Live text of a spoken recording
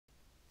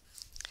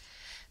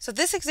So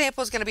this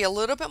example is going to be a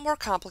little bit more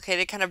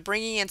complicated, kind of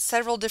bringing in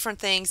several different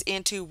things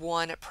into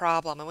one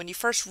problem. And when you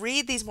first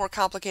read these more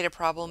complicated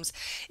problems,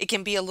 it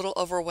can be a little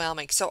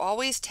overwhelming. So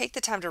always take the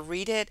time to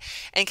read it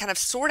and kind of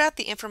sort out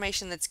the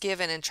information that's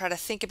given and try to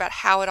think about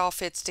how it all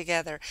fits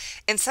together.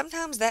 And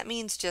sometimes that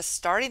means just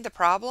starting the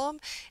problem,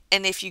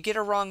 and if you get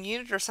a wrong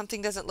unit or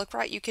something doesn't look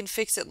right, you can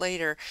fix it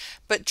later.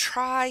 But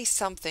try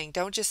something.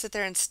 Don't just sit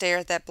there and stare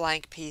at that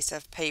blank piece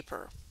of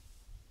paper.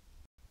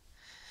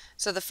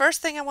 So the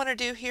first thing I want to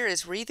do here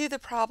is read through the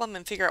problem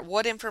and figure out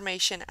what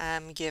information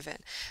I'm given.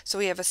 So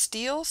we have a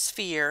steel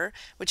sphere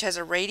which has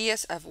a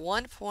radius of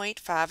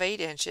 1.58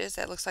 inches.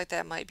 That looks like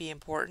that might be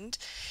important.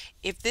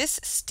 If this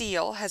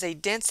steel has a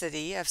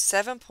density of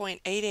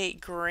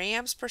 7.88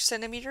 grams per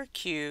centimeter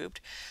cubed,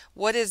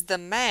 what is the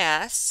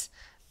mass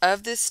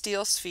of this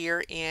steel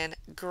sphere in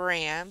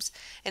grams?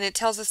 And it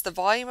tells us the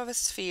volume of a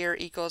sphere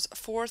equals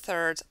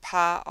 4/3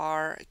 pi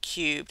r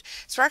cubed.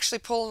 So we're actually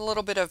pulling a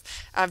little bit of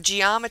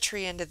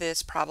geometry into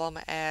this problem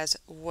as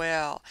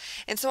well.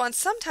 And so on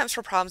sometimes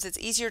for problems it's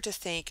easier to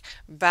think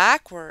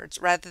backwards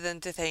rather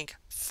than to think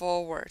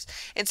forwards.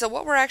 And so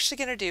what we're actually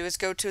going to do is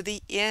go to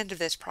the end of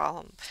this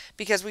problem,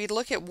 because we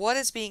look at what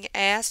is being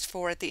asked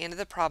for at the end of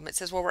the problem. It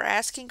says, well, we're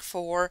asking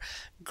for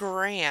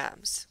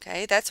grams.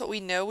 Okay, that's what we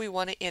know we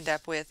want to end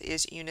up with,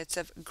 is units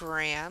of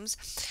grams.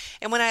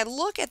 And when I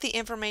look at the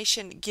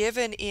information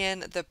given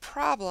in the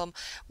problem,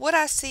 what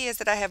I see is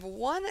that I have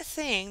one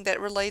thing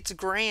that relates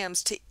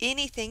grams to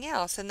anything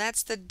else, and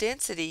that's the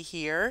density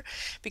here,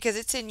 because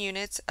it's in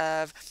units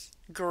of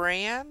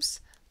grams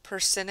per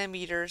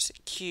centimeters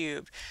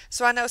cubed.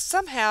 So I know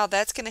somehow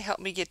that's going to help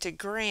me get to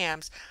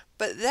grams,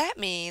 but that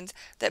means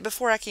that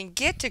before I can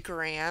get to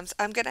grams,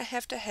 I'm going to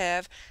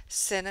have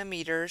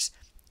centimeters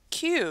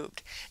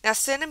cubed. Now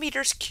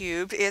centimeters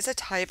cubed is a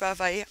type of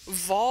a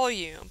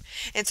volume,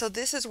 and so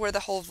this is where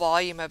the whole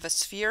volume of a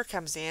sphere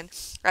comes in.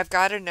 I've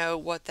got to know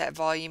what that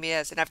volume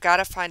is, and I've got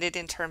to find it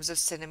in terms of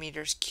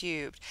centimeters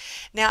cubed.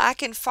 Now I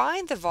can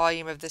find the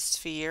volume of the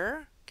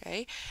sphere.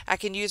 Okay, I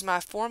can use my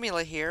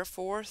formula here,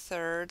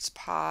 4/3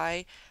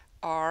 pi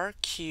r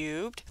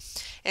cubed.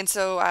 And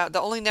so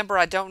the only number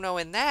I don't know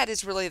in that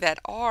is really that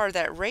r,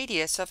 that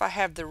radius. So if I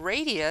have the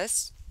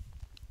radius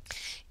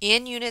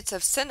in units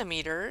of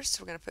centimeters,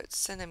 we're going to put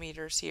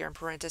centimeters here in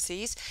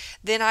parentheses,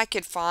 then I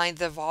could find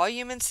the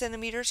volume in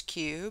centimeters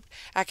cubed.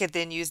 I could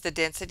then use the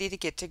density to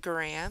get to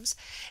grams.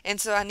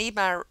 And so I need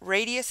my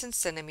radius in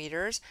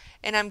centimeters,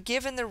 and I'm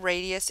given the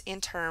radius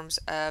in terms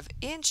of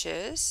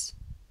inches.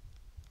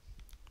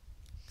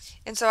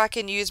 And so I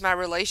can use my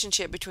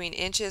relationship between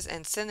inches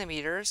and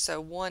centimeters.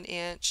 So 1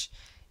 inch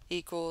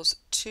equals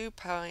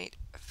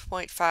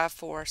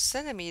 2.54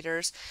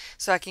 centimeters.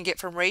 So I can get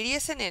from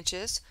radius in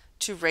inches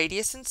to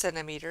radius in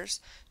centimeters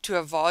to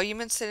a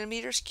volume in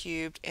centimeters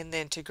cubed, and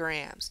then to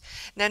grams.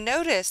 Now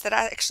notice that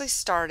I actually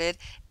started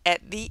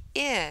at the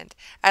end.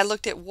 I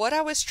looked at what I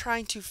was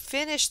trying to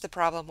finish the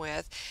problem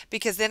with,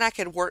 because then I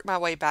could work my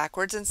way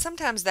backwards, and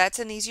sometimes that's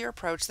an easier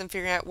approach than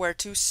figuring out where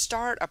to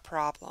start a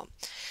problem.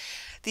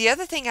 The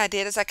other thing I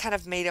did is I kind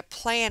of made a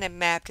plan and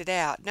mapped it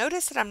out.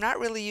 Notice that I'm not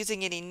really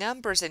using any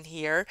numbers in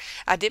here.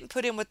 I didn't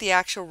put in what the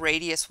actual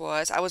radius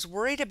was. I was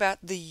worried about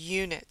the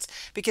units,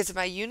 because if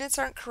my units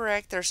aren't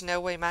correct, there's no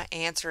way my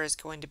answer is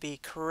going to be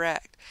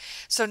correct.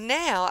 So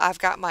now I've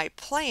got my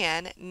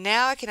plan.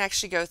 Now I can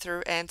actually go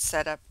through and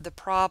set up the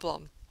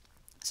problem.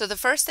 So the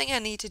first thing I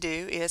need to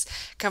do is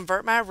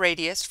convert my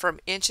radius from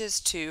inches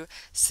to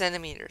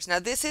centimeters. Now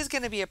this is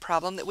going to be a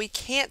problem that we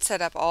can't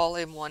set up all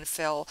in one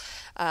fell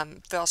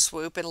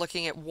swoop and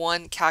looking at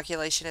one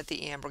calculation at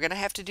the end. We're going to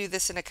have to do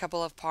this in a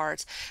couple of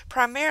parts,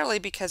 primarily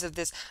because of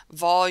this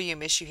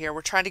volume issue here.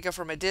 We're trying to go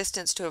from a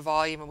distance to a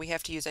volume, and we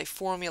have to use a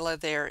formula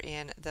there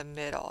in the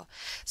middle.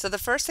 So the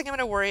first thing I'm going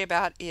to worry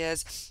about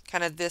is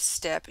kind of this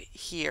step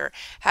here.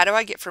 How do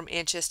I get from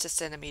inches to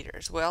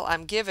centimeters? Well,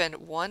 I'm given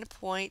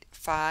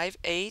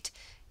 1.58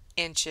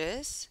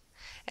 inches,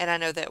 and I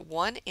know that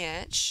 1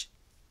 inch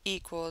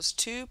equals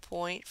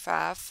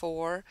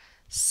 2.54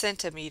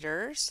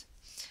 centimeters.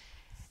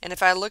 And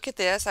if I look at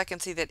this, I can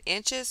see that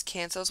inches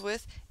cancels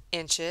with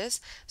inches.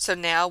 So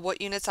now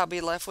what units I'll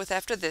be left with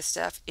after this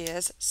stuff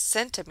is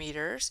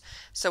centimeters.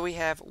 So we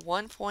have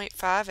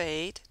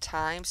 1.58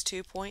 times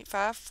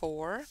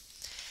 2.54,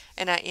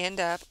 and I end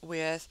up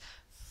with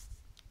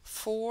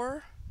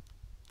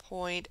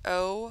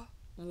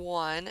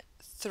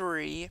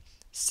 4.013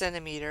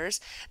 centimeters.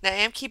 Now I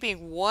am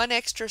keeping one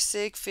extra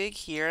sig fig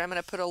here. I'm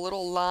going to put a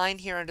little line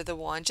here under the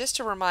 1, just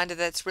a reminder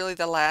that it's really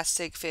the last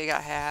sig fig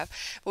I have.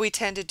 But we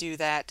tend to do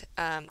that,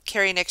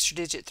 carry an extra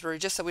digit through,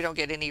 just so we don't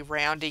get any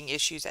rounding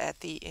issues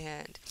at the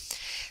end.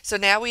 So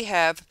now we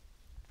have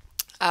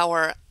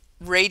our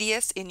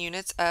radius in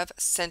units of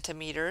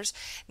centimeters.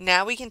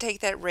 Now we can take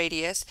that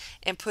radius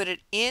and put it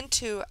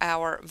into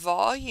our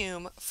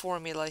volume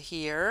formula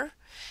here.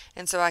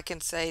 And so I can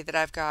say that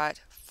I've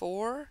got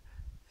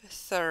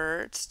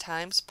 4/3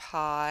 times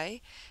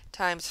pi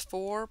times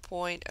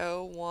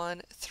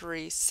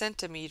 4.013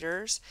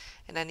 centimeters,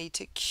 and I need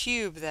to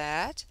cube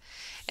that.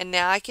 And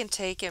now I can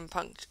take and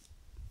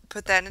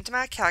put that into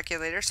my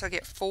calculator. So I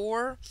get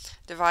 4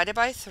 divided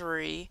by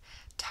 3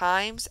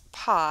 times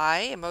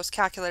pi, and most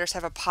calculators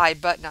have a pi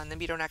button on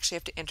them. You don't actually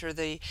have to enter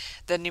the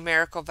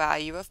numerical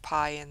value of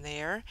pi in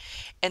there.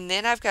 And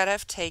then I've got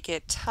to take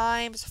it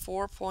times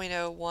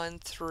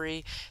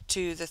 4.013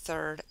 to the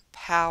third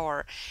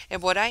power.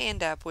 And what I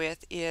end up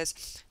with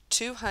is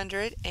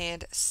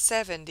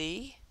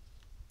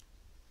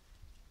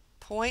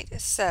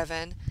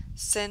 270.7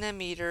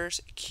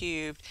 centimeters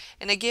cubed.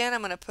 And again,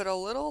 I'm going to put a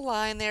little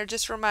line there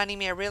just reminding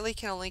me I really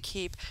can only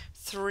keep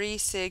 3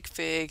 sig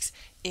figs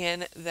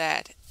in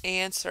that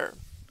answer.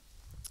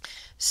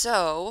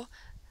 So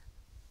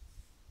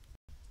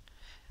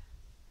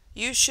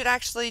you should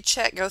actually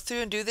go through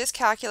and do this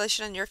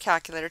calculation on your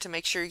calculator to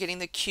make sure you're getting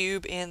the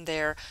cube in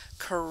there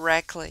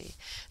correctly.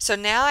 So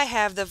now I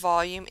have the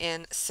volume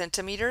in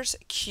centimeters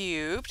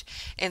cubed,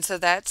 and so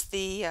that's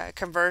the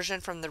conversion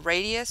from the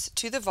radius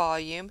to the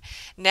volume.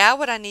 Now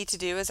what I need to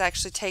do is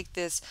actually take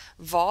this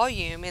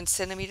volume in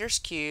centimeters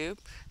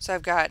cubed. So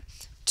I've got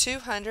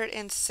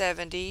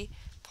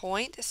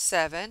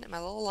 270.7, my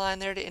little line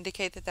there to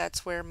indicate that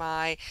that's where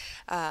my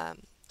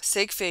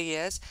sig fig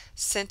is,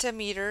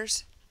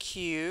 centimeters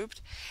cubed.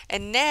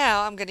 And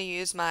now I'm going to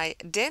use my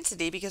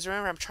density, because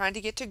remember I'm trying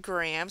to get to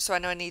grams, so I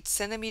know I need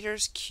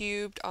centimeters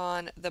cubed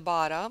on the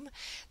bottom.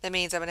 That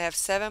means I'm going to have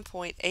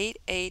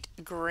 7.88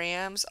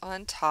 grams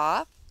on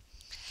top.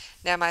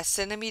 Now my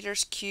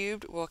centimeters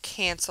cubed will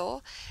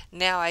cancel.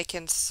 Now I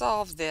can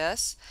solve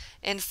this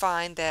and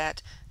find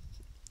that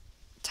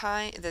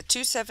the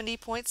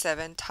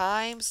 270.7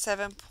 times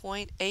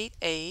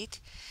 7.88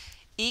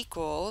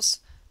 equals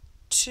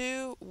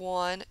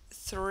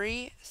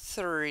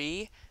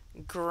 2133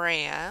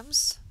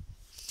 grams.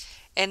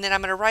 And then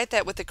I'm going to write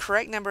that with the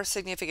correct number of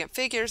significant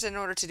figures. In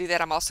order to do that,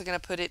 I'm also going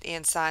to put it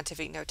in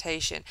scientific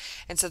notation.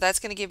 And so that's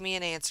going to give me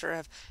an answer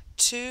of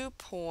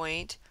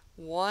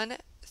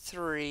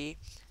 2.13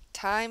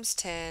 times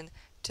 10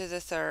 to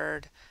the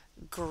third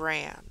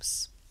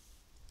grams.